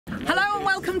Hello and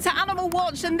welcome to Animal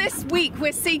Watch, and this week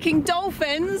we're seeking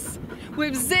dolphins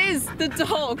with Zyzz the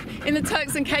dog in the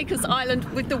Turks and Caicos Islands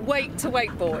with the Wake to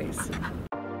Wake boys.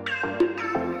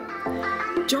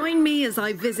 Join me as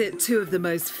I visit two of the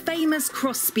most famous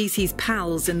cross-species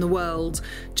pals in the world,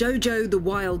 Jojo the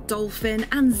wild dolphin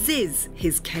and Zyzz,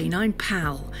 his canine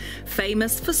pal,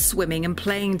 famous for swimming and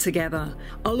playing together.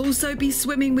 I'll also be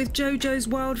swimming with Jojo's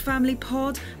wild family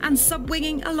pod and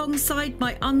subwinging alongside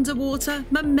my underwater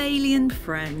mammalian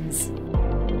friends.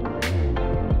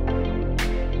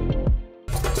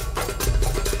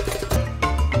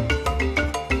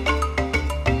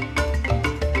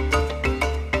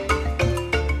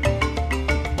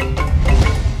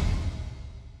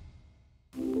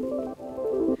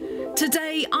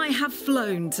 Today I have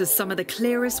flown to some of the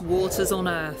clearest waters on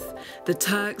Earth, the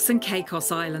Turks and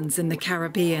Caicos Islands in the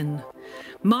Caribbean.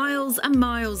 Miles and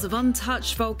miles of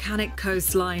untouched volcanic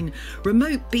coastline,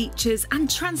 remote beaches and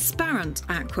transparent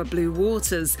aqua blue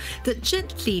waters that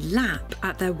gently lap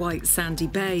at their white sandy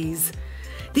bays.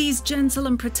 These gentle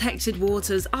and protected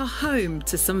waters are home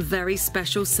to some very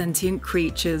special sentient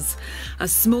creatures. A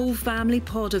small family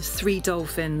pod of 3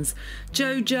 dolphins,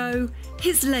 Jojo,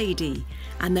 his lady,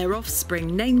 and their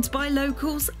offspring named by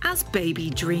locals as Baby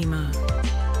Dreamer.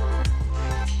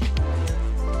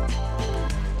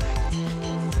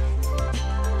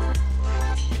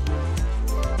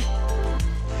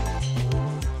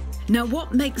 Now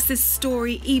what makes this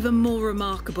story even more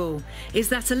remarkable is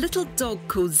that a little dog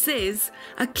called Zyzz,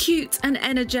 a cute and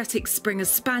energetic Springer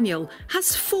Spaniel,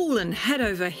 has fallen head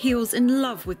over heels in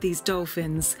love with these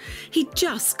dolphins. He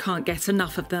just can't get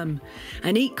enough of them.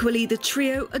 And equally the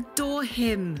trio adore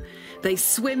him. They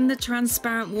swim the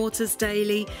transparent waters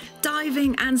daily,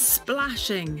 diving and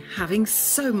splashing, having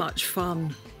so much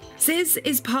fun. Zyzz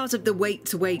is part of the Wake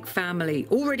to Wake family,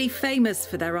 already famous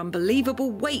for their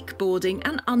unbelievable wakeboarding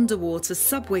and underwater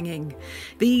subwinging.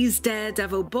 These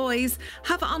daredevil boys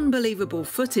have unbelievable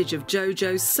footage of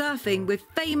Jojo surfing with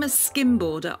famous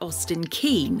skimboarder Austin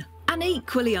Keane, and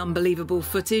equally unbelievable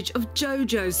footage of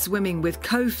Jojo swimming with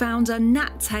co-founder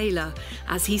Nat Taylor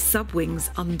as he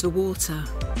subwings underwater.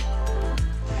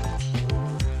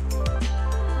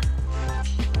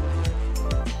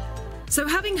 So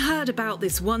having heard about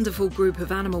this wonderful group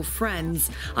of animal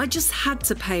friends, I just had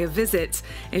to pay a visit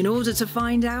in order to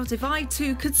find out if I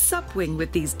too could subwing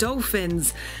with these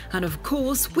dolphins, and of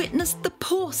course witnessed the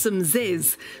pawsome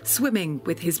Zyzz swimming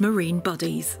with his marine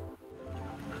buddies.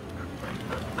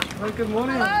 Oh, good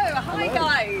morning. Hello, hi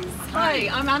guys. Hi,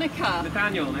 I'm Anneka.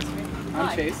 Nathaniel, nice to meet you.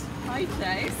 I'm Chase. Hi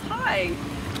Chase. Hi.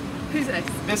 Who's this?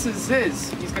 This is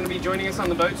Zyzz. He's going to be joining us on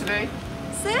the boat today.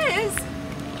 Zyzz?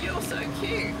 You're so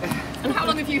cute. And how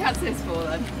long have you had Zyzz for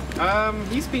then?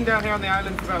 He's been down here on the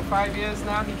island for about 5 years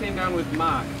now. He came down with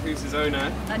Mark, who's his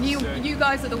owner. And you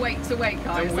guys are the Wake to Wake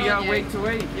guys, and we are Wake to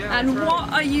Wake, yeah. And that's what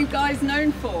right. are you guys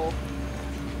known for?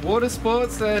 Water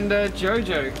sports and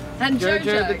Jojo. And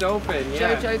Jojo the dolphin,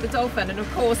 yeah. Jojo the dolphin. And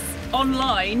of course,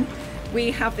 online, we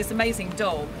have this amazing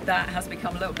dog that has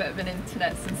become a little bit of an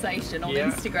internet sensation on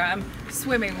Instagram,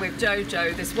 swimming with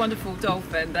Jojo, this wonderful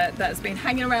dolphin that's been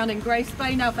hanging around in Grace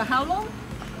Bay now for how long?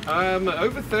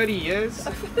 Over 30 years.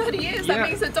 Over 30 years? Yeah. That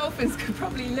means that dolphins could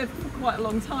probably live for quite a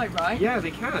long time, right? Yeah, they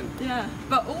can. Yeah,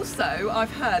 but also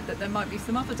I've heard that there might be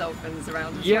some other dolphins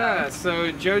around as well. Yeah,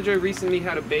 so Jojo recently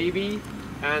had a baby,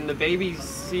 and the baby,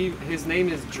 his name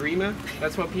is Dreamer.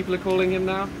 That's what people are calling him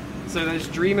now. So there's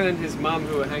Dreamer and his mum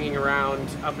who are hanging around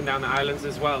up and down the islands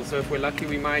as well. So if we're lucky,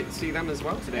 we might see them as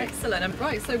well today. Excellent. And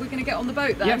right, so we're going to get on the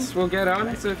boat then? Yes, we'll get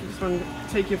on. So if you just want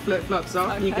to take your flip-flops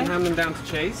off, and you can hand them down to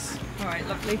Chase. All right,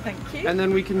 lovely, thank you. And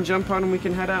then we can jump on and we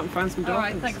can head out and find some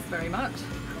dolphins. All right, thanks very much.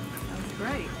 Sounds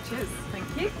great. Cheers.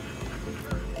 Thank you.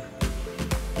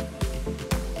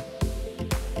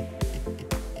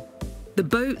 The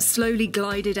boat slowly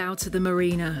glided out of the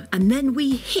marina, and then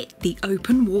we hit the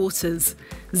open waters.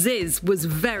 Zyzz was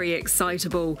very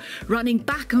excitable, running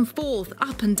back and forth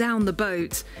up and down the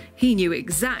boat. He knew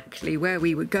exactly where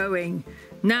we were going.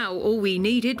 Now all we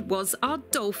needed was our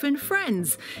dolphin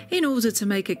friends in order to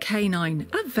make a canine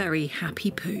a very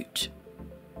happy pooch.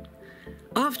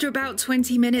 After about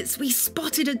 20 minutes, we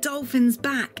spotted a dolphin's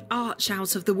back arch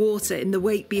out of the water in the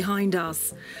wake behind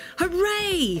us.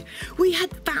 Hooray! We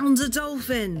had found a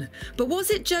dolphin. But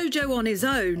was it Jojo on his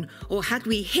own, or had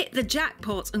we hit the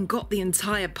jackpot and got the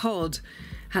entire pod?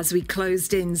 As we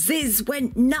closed in, Zyzz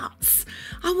went nuts,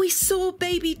 and we saw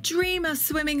Baby Dreamer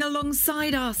swimming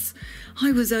alongside us.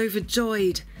 I was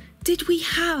overjoyed. Did we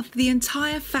have the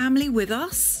entire family with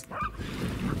us?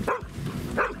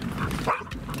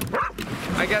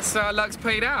 I guess our luck's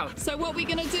played out. So what are we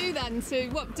going to do then?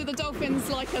 What do the dolphins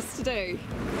like us to do?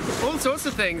 All sorts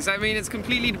of things. I mean, it's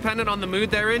completely dependent on the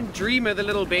mood they're in. Dreamer, the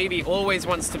little baby, always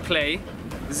wants to play.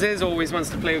 Zyzz always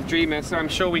wants to play with Dreamer, so I'm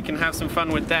sure we can have some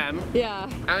fun with them. Yeah.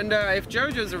 And if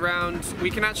Jojo's around, we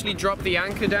can actually drop the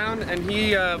anchor down and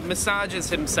he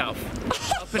massages himself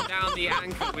up and down the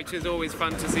anchor, which is always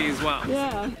fun to see as well.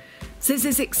 Yeah.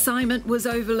 Zyzz's excitement was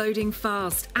overloading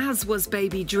fast, as was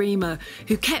baby Dreamer,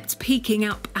 who kept peeking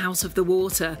up out of the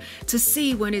water to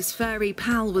see when his furry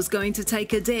pal was going to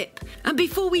take a dip. And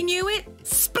before we knew it,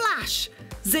 splash!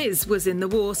 Zyzz was in the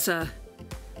water.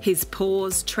 His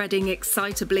paws treading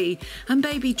excitably, and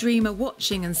baby Dreamer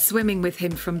watching and swimming with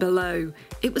him from below.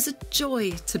 It was a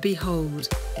joy to behold.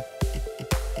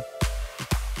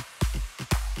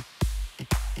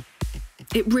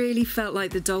 It really felt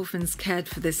like the dolphins cared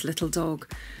for this little dog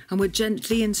and would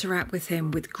gently interact with him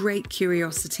with great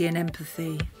curiosity and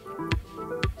empathy.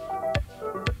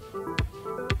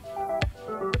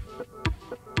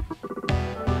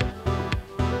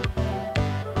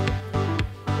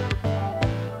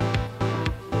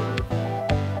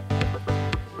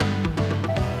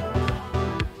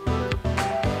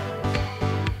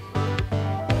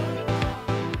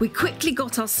 We quickly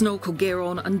got our snorkel gear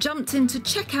on and jumped in to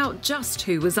check out just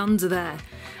who was under there.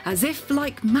 As if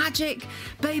like magic,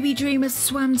 baby Dreamer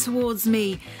swam towards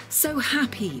me, so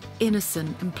happy,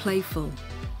 innocent and playful.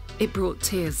 It brought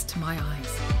tears to my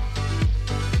eyes.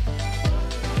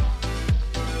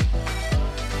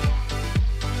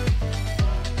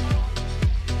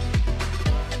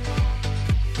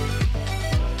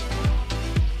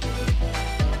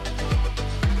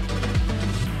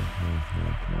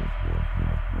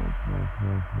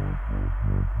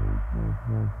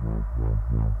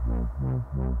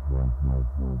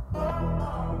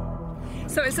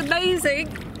 So it's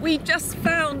amazing. We just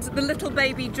found the little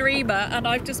baby Dreamer and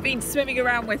I've just been swimming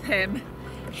around with him.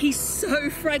 He's so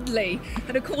friendly.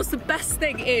 And of course the best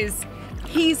thing is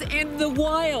he's in the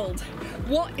wild.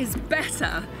 What is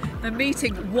better than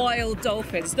meeting wild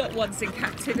dolphins, not ones in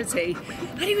captivity?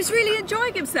 And he was really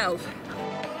enjoying himself.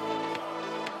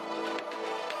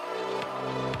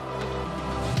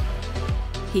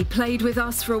 He played with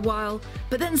us for a while,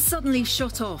 but then suddenly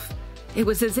shot off. It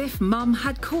was as if Mum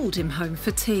had called him home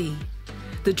for tea.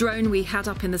 The drone we had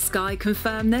up in the sky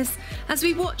confirmed this as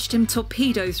we watched him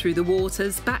torpedo through the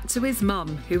waters back to his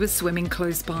mum, who was swimming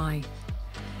close by.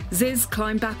 Zyzz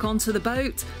climbed back onto the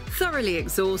boat, thoroughly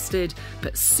exhausted,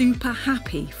 but super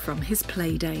happy from his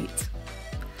play date.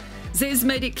 Zyzz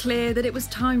made it clear that it was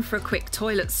time for a quick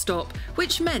toilet stop,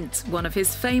 which meant one of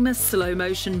his famous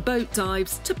slow-motion boat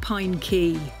dives to Pine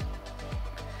Key.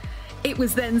 It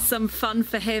was then some fun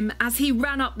for him as he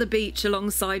ran up the beach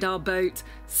alongside our boat,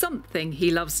 something he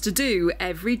loves to do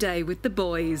every day with the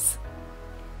boys.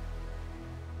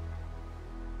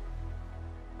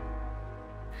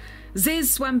 Zyzz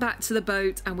swam back to the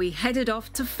boat and we headed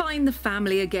off to find the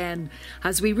family again,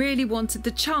 as we really wanted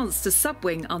the chance to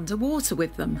subwing underwater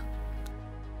with them.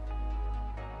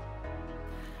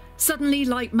 Suddenly,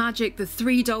 like magic, the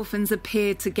three dolphins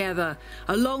appeared together,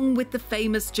 along with the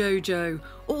famous Jojo,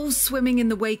 all swimming in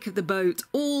the wake of the boat,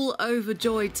 all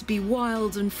overjoyed to be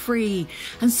wild and free,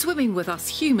 and swimming with us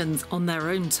humans on their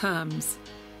own terms.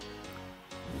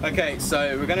 Okay,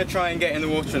 so we're going to try and get in the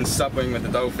water and subwing with the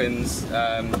dolphins.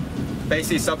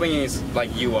 Basically, subwinging is like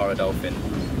you are a dolphin.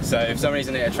 So for some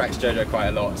reason it attracts Jojo quite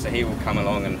a lot, so he will come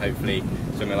along and hopefully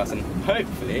swim with us, and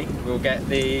hopefully we'll get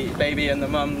the baby and the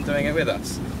mum doing it with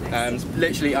us.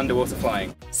 Literally underwater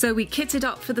flying. So we kitted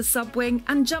up for the subwing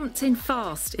and jumped in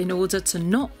fast in order to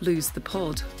not lose the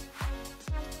pod.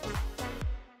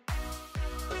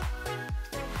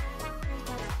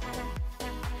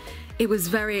 It was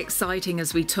very exciting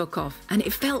as we took off, and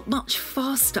it felt much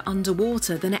faster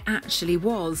underwater than it actually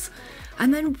was.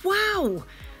 And then, wow!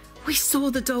 We saw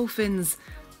the dolphins.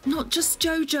 Not just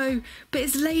Jojo, but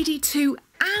his lady too,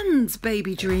 and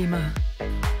baby Dreamer.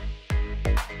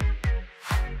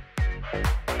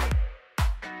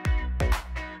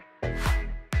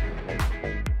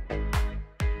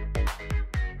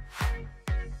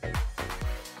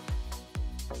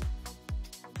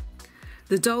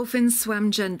 The dolphins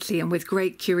swam gently and with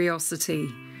great curiosity.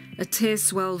 A tear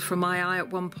swelled from my eye at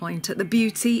one point at the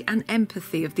beauty and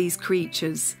empathy of these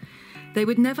creatures. They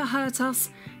would never hurt us,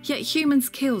 yet humans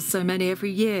kill so many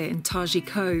every year in Taji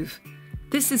Cove.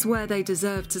 This is where they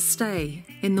deserve to stay,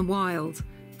 in the wild,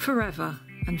 forever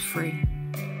and free.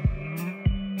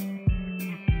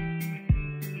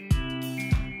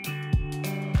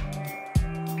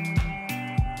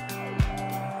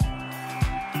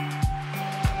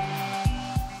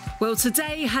 Well,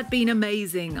 today had been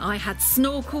amazing. I had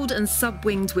snorkeled and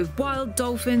subwinged with wild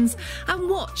dolphins and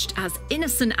watched as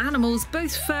innocent animals,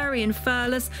 both furry and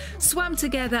furless, swam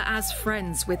together as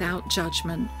friends without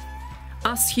judgment.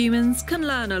 Us humans can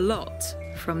learn a lot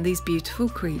from these beautiful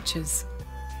creatures.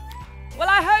 Well,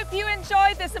 I hope you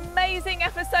enjoyed this amazing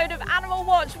episode of Animal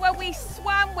Watch where we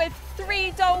swam with 3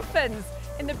 dolphins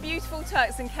in the beautiful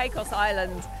Turks and Caicos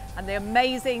Islands. And the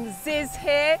amazing Zyzz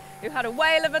here, who had a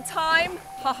whale of a time,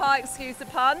 haha, excuse the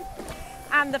pun.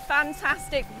 And the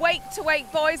fantastic Wake to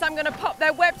Wake boys. I'm going to pop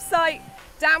their website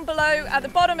down below at the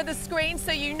bottom of the screen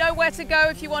so you know where to go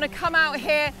if you want to come out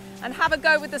here and have a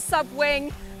go with the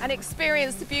subwing and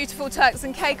experience the beautiful Turks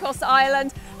and Caicos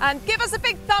Island. And give us a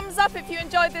big thumbs up if you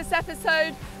enjoyed this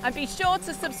episode, and be sure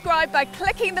to subscribe by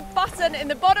clicking the button in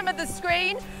the bottom of the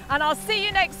screen. And I'll see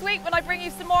you next week when I bring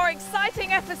you some more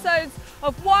exciting episodes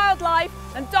of wildlife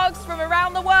and dogs from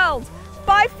around the world.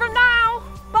 Bye from now.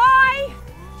 Bye.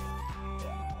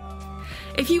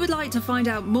 If you would like to find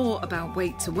out more about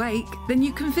Wake to Wake, then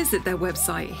you can visit their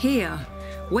website here,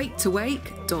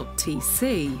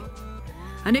 waketowake.tc.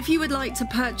 And if you would like to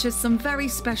purchase some very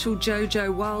special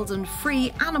JoJo Wild and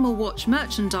free Animal Watch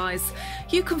merchandise,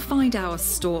 you can find our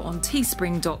store on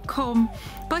teespring.com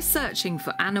by searching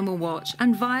for Animal Watch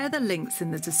and via the links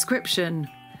in the description.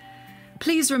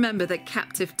 Please remember that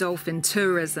captive dolphin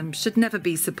tourism should never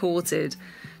be supported.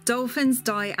 Dolphins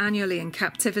die annually in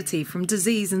captivity from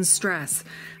disease and stress,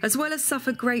 as well as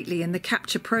suffer greatly in the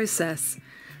capture process.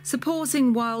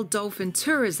 Supporting wild dolphin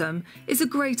tourism is a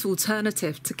great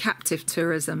alternative to captive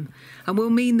tourism and will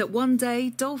mean that one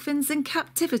day dolphins in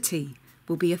captivity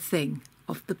will be a thing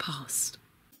of the past.